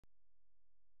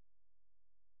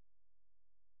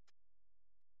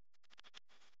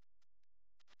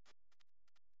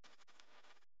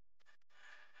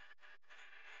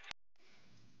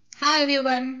Hi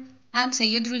everyone, I'm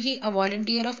Sayyid Ruhi, a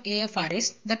volunteer of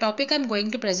AFRS. The topic I'm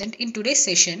going to present in today's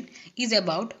session is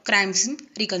about crime scene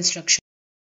reconstruction.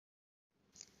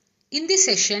 In this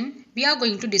session, we are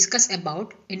going to discuss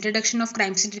about introduction of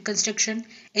crime scene reconstruction,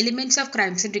 elements of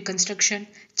crime scene reconstruction,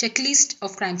 checklist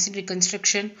of crime scene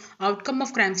reconstruction, outcome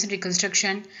of crime scene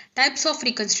reconstruction, types of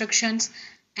reconstructions,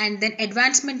 and then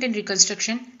advancement in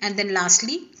reconstruction, and then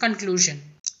lastly, conclusion.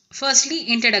 Firstly,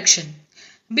 introduction.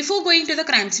 Before going to the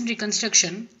crime scene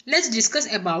reconstruction, let's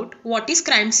discuss about what is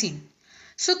crime scene.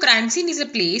 So crime scene is a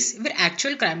place where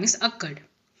actual crime is occurred.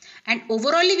 And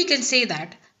overall we can say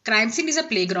that crime scene is a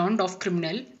playground of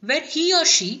criminal where he or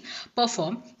she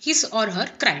perform his or her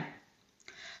crime.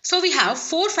 So we have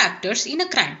four factors in a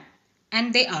crime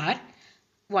and they are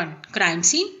 1. Crime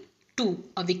scene, 2.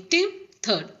 A victim,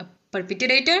 3rd. A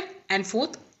perpetrator and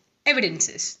 4th.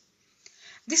 Evidences.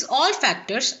 These all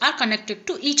factors are connected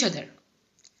to each other.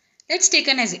 Let's take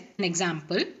an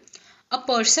example. A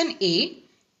person A,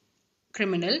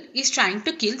 criminal, is trying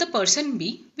to kill the person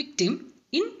B, victim,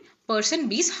 in person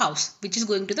B's house, which is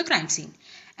going to the crime scene.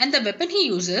 And the weapon he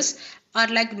uses are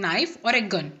like knife or a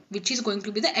gun, which is going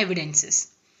to be the evidences.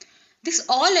 These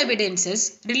all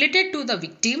evidences related to the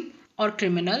victim or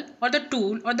criminal or the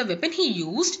tool or the weapon he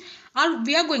used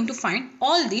we are going to find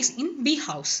all these in B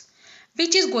house,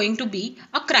 which is going to be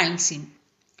a crime scene.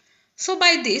 So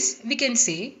by this we can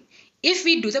say, if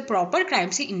we do the proper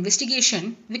crime scene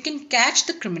investigation, we can catch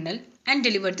the criminal and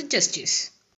deliver the justice.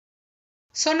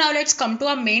 So now let's come to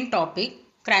our main topic,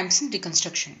 crime scene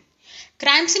reconstruction.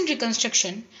 Crime scene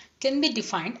reconstruction can be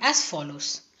defined as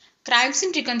follows. Crime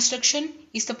scene reconstruction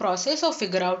is the process of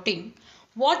figuring out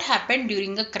what happened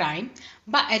during a crime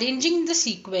by arranging the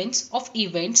sequence of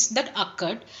events that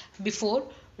occurred before,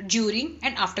 during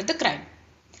and after the crime.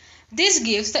 This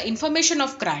gives the information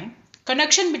of crime,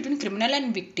 connection between criminal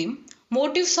and victim,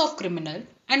 motives of criminal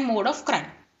and mode of crime.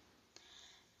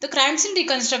 The crime scene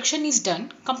reconstruction is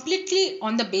done completely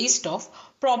on the basis of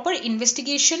proper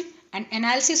investigation and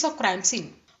analysis of crime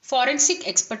scene, forensic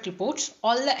expert reports,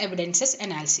 all the evidences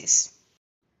analysis.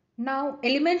 Now,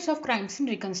 elements of crime scene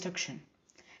reconstruction.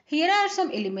 Here are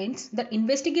some elements that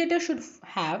investigators should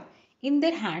have in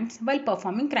their hands while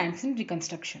performing crime scene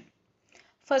reconstruction.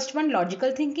 First one,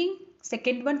 logical thinking.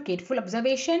 Second one, careful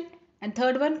observation. And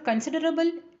third one,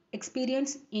 considerable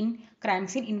experience in crime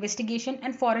scene investigation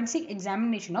and forensic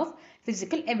examination of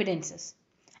physical evidences.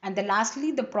 And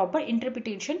lastly, the proper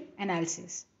interpretation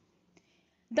analysis.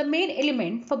 The main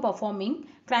element for performing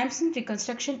crime scene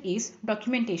reconstruction is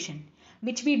documentation,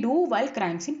 which we do while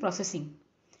crime scene processing.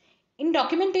 In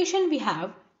documentation, we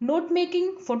have note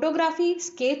making, photography,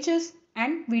 sketches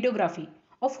and videography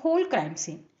of whole crime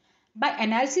scene. By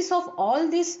analysis of all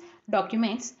these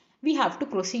documents, we have to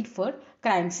proceed for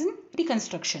crime scene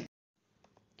reconstruction.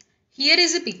 Here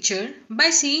is a picture.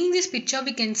 By seeing this picture,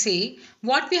 we can say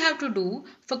what we have to do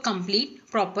for complete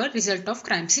proper result of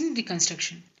crime scene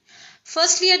reconstruction.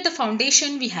 Firstly, at the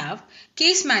foundation, we have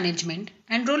case management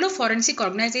and role of forensic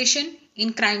organization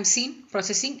in crime scene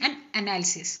processing and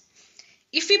analysis.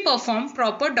 If we perform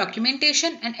proper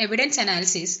documentation and evidence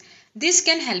analysis, this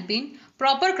can help in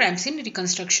proper crime scene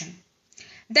reconstruction.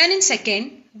 Then in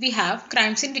second, we have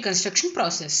crime scene reconstruction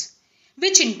process,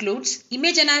 which includes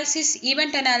image analysis,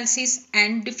 event analysis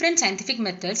and different scientific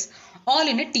methods all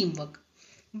in a teamwork.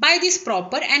 By this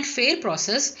proper and fair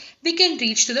process, we can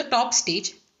reach to the top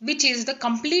stage, which is the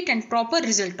complete and proper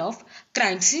result of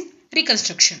crime scene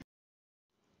reconstruction.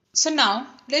 So now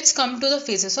let's come to the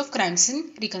phases of crime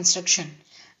scene reconstruction.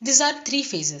 These are 3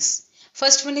 phases.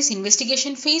 First one is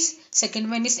investigation phase, second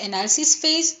one is analysis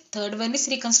phase, third one is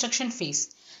reconstruction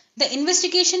phase. The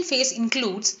investigation phase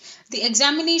includes the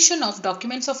examination of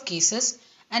documents of cases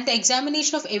and the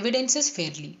examination of evidences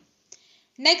fairly.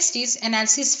 Next is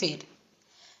analysis phase.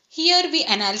 Here we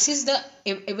analyze the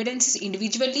evidences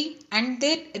individually and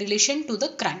their relation to the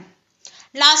crime.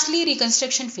 Lastly,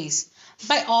 reconstruction phase.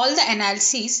 By all the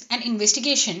analysis and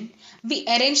investigation, we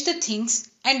arrange the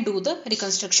things and do the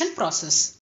reconstruction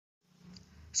process.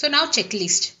 So now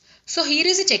checklist. So here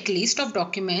is a checklist of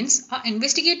documents an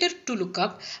investigator to look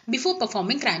up before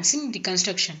performing crime scene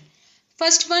reconstruction.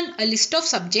 First one, a list of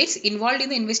subjects involved in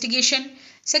the investigation.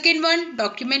 Second one,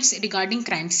 documents regarding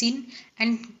crime scene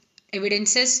and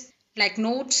evidences like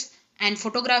notes and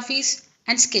photographies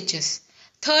and sketches.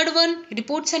 Third one,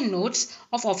 reports and notes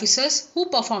of officers who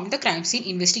performed the crime scene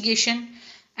investigation.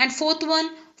 And fourth one,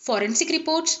 forensic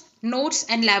reports, notes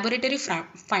and laboratory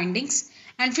findings.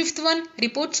 And fifth one,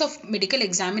 reports of medical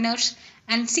examiners.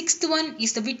 And sixth one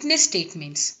is the witness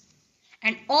statements.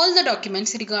 And all the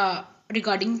documents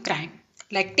regarding crime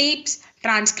like tapes,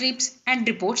 transcripts and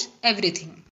reports,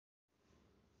 everything.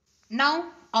 Now,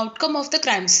 outcome of the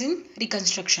crime scene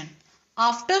reconstruction.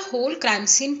 After whole crime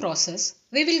scene process,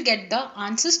 we will get the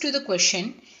answers to the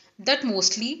question that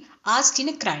mostly asked in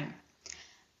a crime.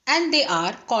 And they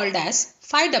are called as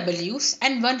 5 W's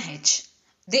and 1 H.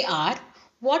 They are: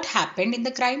 what happened in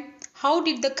the crime, how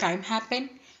did the crime happen,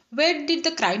 where did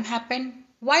the crime happen,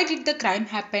 why did the crime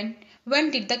happen,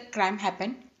 when did the crime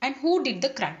happen, and who did the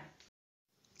crime.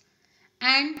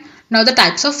 And now the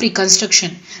types of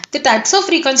reconstruction. The types of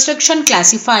reconstruction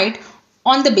classified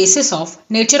on the basis of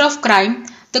nature of crime,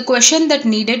 the question that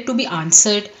needed to be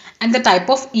answered, and the type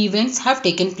of events have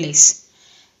taken place.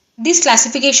 These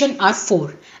classification are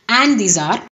 4, and these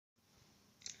are: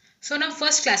 so now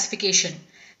first classification,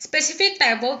 specific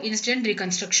type of incident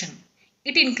reconstruction.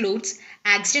 It includes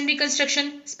accident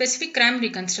reconstruction, specific crime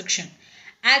reconstruction.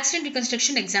 Accident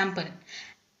reconstruction example,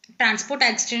 transport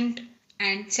accident,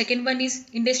 and second one is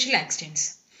industrial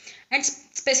accidents. And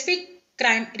specific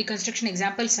crime reconstruction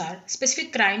examples are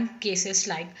specific crime cases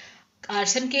like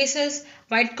arson cases,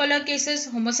 white collar cases,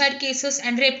 homicide cases,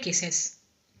 and rape cases.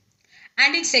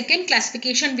 And in second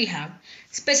classification we have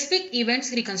specific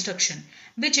events reconstruction,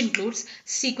 which includes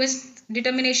sequence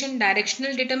determination,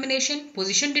 directional determination,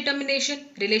 position determination,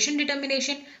 relation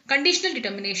determination, conditional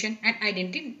determination, and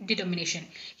identity determination.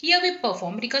 Here we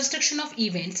perform reconstruction of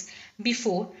events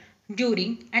before,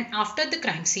 during, and after the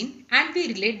crime scene, and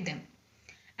we relate them.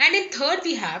 And in third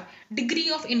we have degree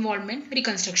of involvement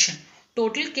reconstruction,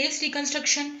 total case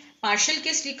reconstruction, partial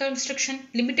case reconstruction,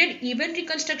 limited event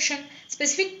reconstruction,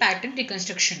 specific pattern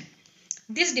reconstruction.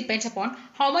 This depends upon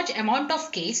how much amount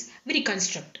of case we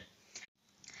reconstruct.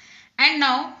 And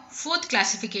now fourth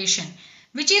classification,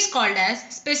 which is called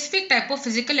as specific type of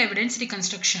physical evidence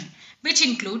reconstruction, which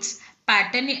includes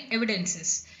pattern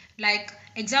evidences. Like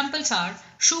examples are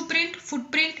shoe print,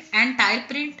 footprint, and tire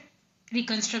print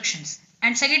reconstructions.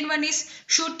 And second one is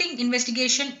shooting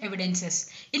investigation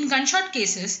evidences. In gunshot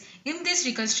cases, in this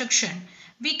reconstruction,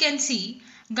 we can see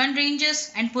gun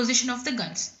ranges and position of the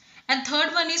guns. And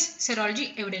third one is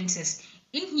serology evidences.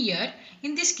 In here,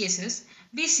 in these cases,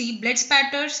 we see blood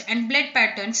spatters and blood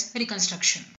patterns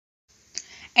reconstruction.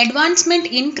 Advancement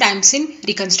in crime scene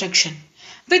reconstruction.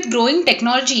 With growing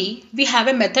technology, we have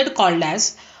a method called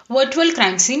as virtual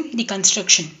crime scene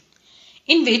reconstruction,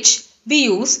 in which we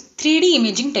use 3D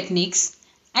imaging techniques,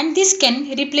 and this can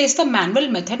replace the manual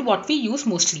method what we use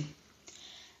mostly.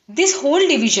 This whole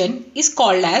division is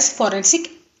called as forensic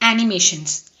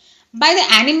animations. By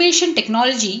the animation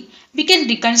technology, we can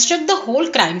reconstruct the whole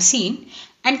crime scene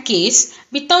and case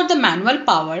without the manual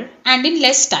power and in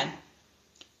less time.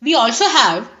 We also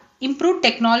have improved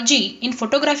technology in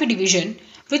photography division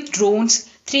with drones,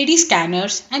 3D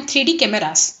scanners, and 3D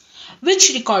cameras,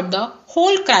 which record the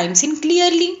whole crime scene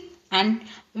clearly, and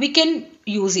we can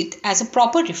use it as a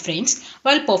proper reference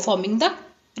while performing the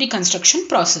reconstruction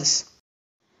process.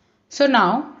 So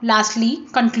now, lastly,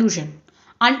 conclusion.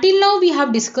 Until now, we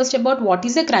have discussed about what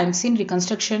is a crime scene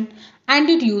reconstruction and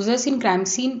its uses in crime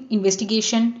scene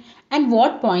investigation, and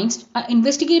what points an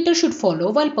investigator should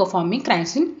follow while performing crime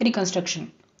scene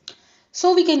reconstruction.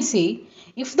 So we can say,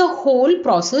 if the whole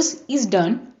process is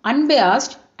done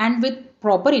unbiased and with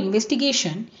proper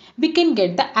investigation, we can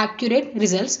get the accurate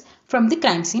results from the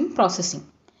crime scene processing.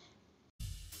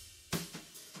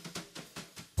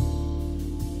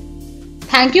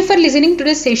 Thank you for listening to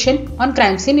this session on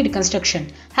crime scene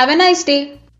reconstruction. Have a nice day.